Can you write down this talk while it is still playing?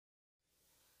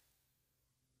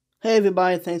Hey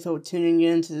everybody, thanks for tuning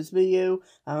in to this video.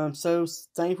 I'm so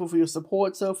thankful for your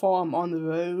support so far. I'm on the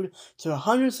road to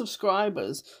 100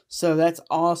 subscribers, so that's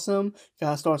awesome.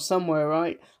 Gotta start somewhere,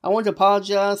 right? I want to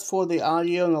apologize for the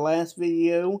audio in the last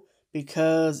video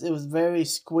because it was very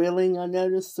squealing, I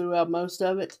noticed, throughout most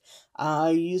of it. I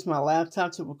used my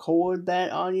laptop to record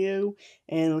that audio,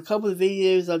 and a couple of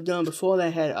videos I've done before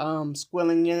that had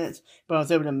squealing in it, but I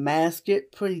was able to mask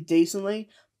it pretty decently.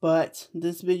 But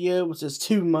this video was just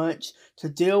too much to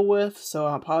deal with, so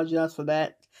I apologize for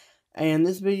that. And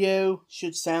this video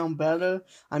should sound better.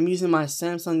 I'm using my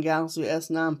Samsung Galaxy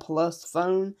S9 Plus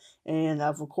phone, and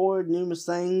I've recorded numerous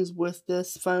things with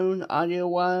this phone,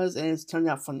 audio-wise, and it's turned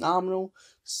out phenomenal.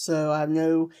 So I have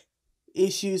no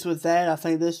issues with that. I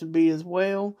think this would be as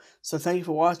well. So thank you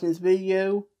for watching this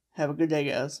video. Have a good day,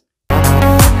 guys.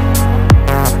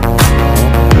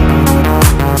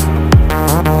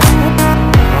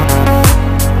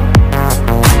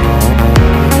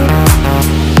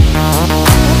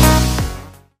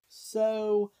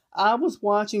 So, I was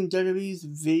watching WWE's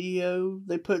video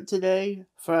they put today,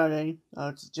 Friday,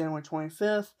 it's January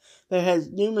 25th. They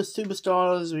had numerous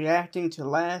superstars reacting to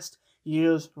last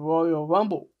year's Royal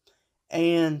Rumble.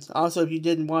 And also, if you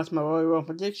didn't watch my Royal Rumble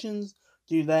predictions,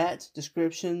 do that.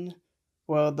 Description,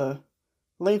 well, the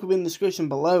link will be in the description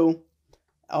below.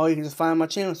 Or you can just find my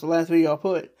channel, it's the last video I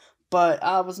put. But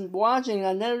I was watching,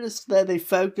 I noticed that they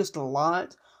focused a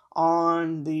lot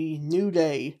on the New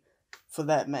Day for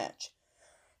that match.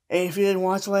 And if you didn't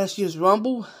watch last year's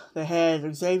Rumble, they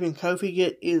had Xavier and Kofi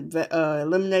get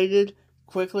eliminated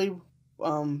quickly,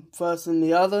 first than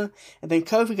the other, and then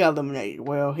Kofi got eliminated.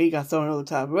 Well, he got thrown over the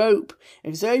top rope.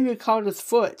 Xavier caught his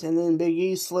foot, and then Big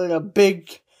E slid a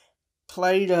big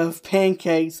plate of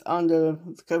pancakes under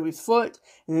Kofi's foot,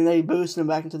 and then they boosted him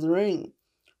back into the ring.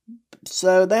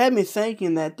 So they had me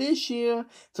thinking that this year,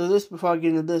 before I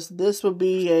get into this would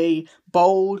be a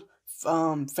bold,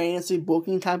 fantasy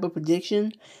booking type of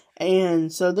prediction.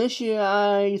 And so this year,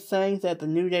 I think that the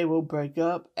New Day will break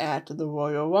up after the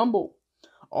Royal Rumble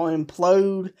or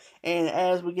implode. And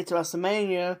as we get to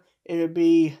WrestleMania, it'll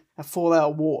be a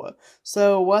full-out war.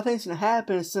 So what I think is going to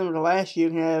happen is similar to last year.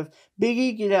 You're going to have Big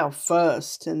E get out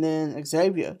first, and then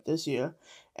Xavier this year.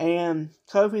 And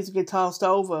Kofi's going to get tossed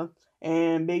over,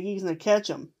 and Big E's going to catch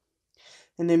him.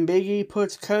 And then Big E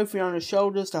puts Kofi on his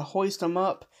shoulders to hoist him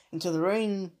up into the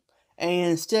ring.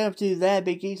 And instead of doing that,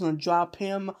 Big E's going to drop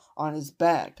him on his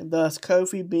back, thus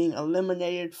Kofi being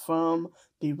eliminated from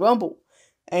the Rumble.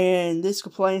 And this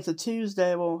could play into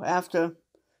Tuesday, after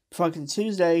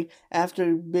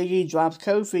Big E drops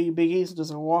Kofi, Big E's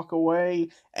just going to walk away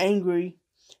angry.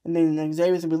 And then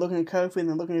Xavier's going to be looking at Kofi, and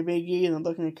then looking at Big E, and then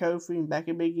looking at Kofi, and back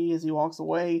at Big E as he walks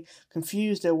away,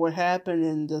 confused at what happened,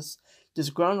 and just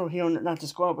disgruntled. He don't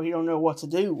know what to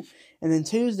do. And then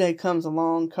Tuesday comes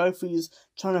along, Kofi's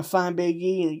trying to find Big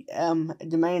E and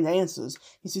demand answers.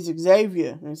 He sees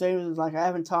Xavier, and Xavier's like, I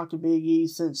haven't talked to Big E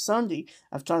since Sunday.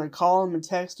 I've tried to call him and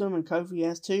text him, and Kofi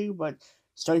has too, but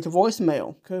straight to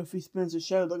voicemail. Kofi spends the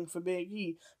show looking for Big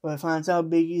E, but finds out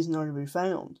Big E's nowhere to be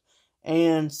found.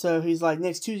 And so he's like,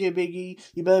 next Tuesday, Big E,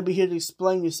 you better be here to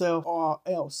explain yourself or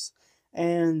else.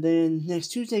 And then next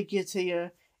Tuesday gets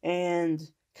here, and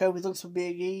Kofi looks for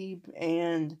Big E,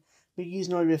 and Big E's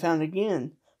nowhere to be found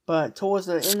again. But towards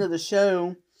the end of the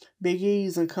show, Big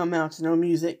E's gonna come out to no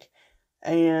music,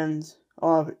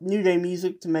 or New Day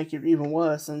music to make it even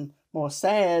worse and more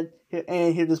sad.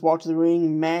 And he'll just walk to the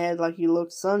ring mad like he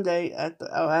looked Sunday at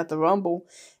the Rumble,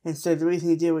 and said the reason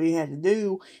he did what he had to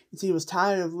do is he was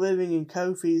tired of living in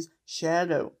Kofi's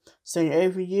shadow. Saying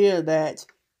every year that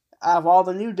out of all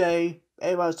the New Day,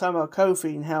 everybody's talking about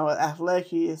Kofi and how athletic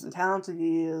he is and talented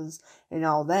he is and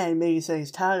all that. And Big E said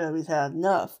he's tired of it, he's had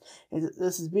enough. And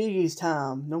this is Big E's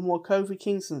time. No more Kofi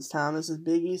Kingston's time. This is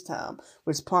Big E's time.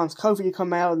 Which prompts Kofi to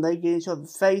come out and they get each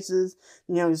other's faces.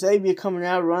 You know, Xavier coming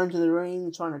out, running to the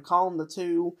ring, trying to calm the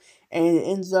two. And it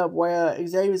ends up where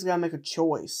Xavier's got to make a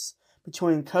choice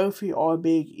between Kofi or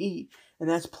Big E. And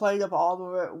that's played up all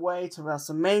the way to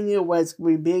WrestleMania, where it's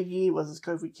going to be Big E versus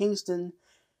Kofi Kingston,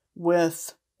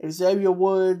 with Xavier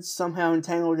Woods somehow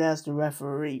entangled as the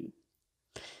referee.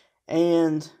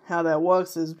 And how that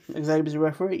works is Xavier's the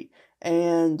referee.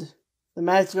 And the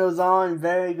match goes on,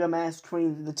 very good match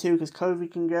between the two, because Kofi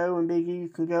can go and Big E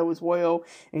can go as well.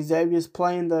 Xavier's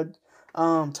playing the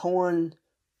torn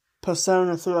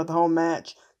persona throughout the whole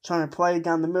match, trying to play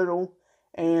down the middle.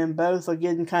 And both are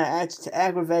getting kind of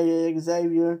aggravated at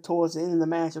Xavier towards the end of the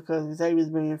match because Xavier's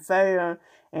being fair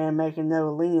and making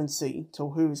no leniency to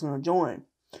who he's going to join.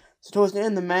 So towards the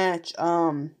end of the match,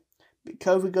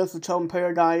 Kofi goes for Trouble in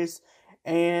Paradise,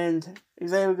 and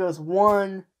Xavier goes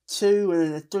 1, 2, and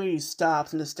then the 3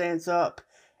 stops and it stands up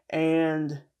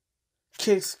and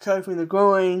kicks Kofi in the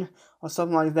groin or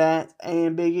something like that,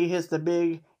 and Big E hits the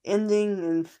big ending,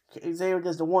 and Xavier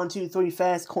does the 1, 2, 3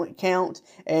 fast count,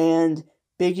 and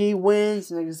Big E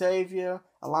wins, and Xavier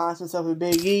aligns himself with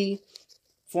Big E,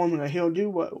 forming a heel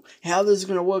duo. How this is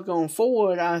going to work going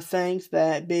forward, I think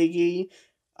that Big E,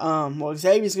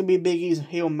 Xavier's going to be Big E's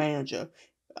heel manager.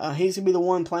 He's going to be the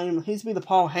one playing, he's going to be the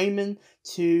Paul Heyman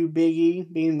to Big E,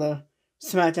 being the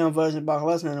SmackDown version of Brock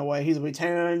Lesnar in a way. He's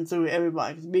returning through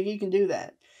everybody, because Big E can do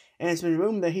that. And it's been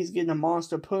rumored that he's getting a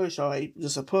monster push, or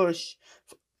just a push,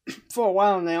 for a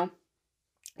while now.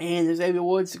 And Xavier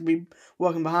Woods could be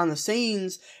working behind the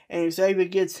scenes, and Xavier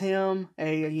gets him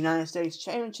a United States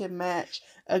Championship match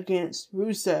against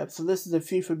Rusev. So this is a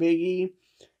feud for Big E,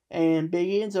 and Big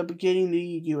E ends up getting the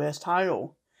U.S.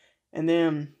 title. And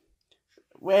then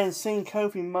we hadn't seen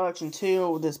Kofi much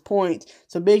until this point,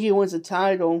 so Big E wins the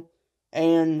title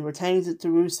and retains it to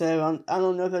Rusev. I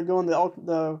don't know if they're doing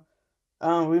the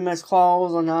rematch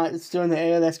clause or not. It's still in the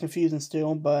air. That's confusing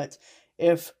still. But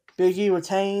if Big E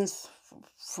retains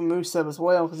from Rusev as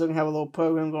well, because they're going to have a little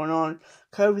program going on,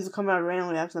 Kofi's going to come out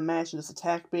randomly after the match and just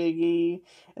attack Big E,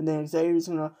 and then Xavier's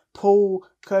going to pull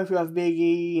Kofi off Big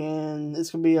E, and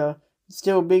it's going to be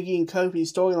still Big E and Kofi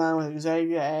storyline with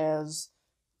Xavier as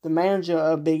the manager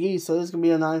of Big E. So this is going to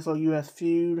be a nice little U.S.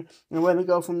 feud, and where they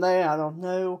go from there, I don't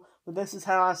know. But this is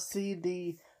how I see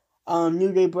the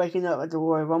New Day breaking up at the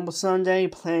Royal Rumble Sunday,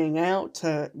 playing out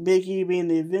to Big E being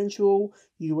the eventual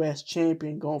U.S.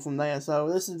 champion going from there. So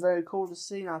this is very cool to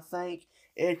see, and I think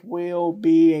it will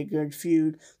be a good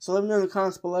feud. So let me know in the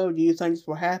comments below, do you think this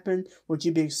will happen? Would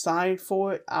you be excited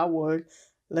for it? I would.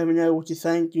 Let me know what you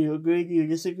think. Do you agree? Do you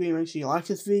disagree? Make sure you like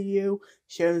this video,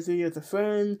 share this video with a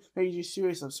friend, make sure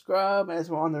you subscribe as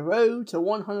we're on the road to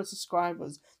 100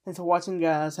 subscribers. Thanks for watching,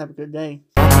 guys. Have a good day.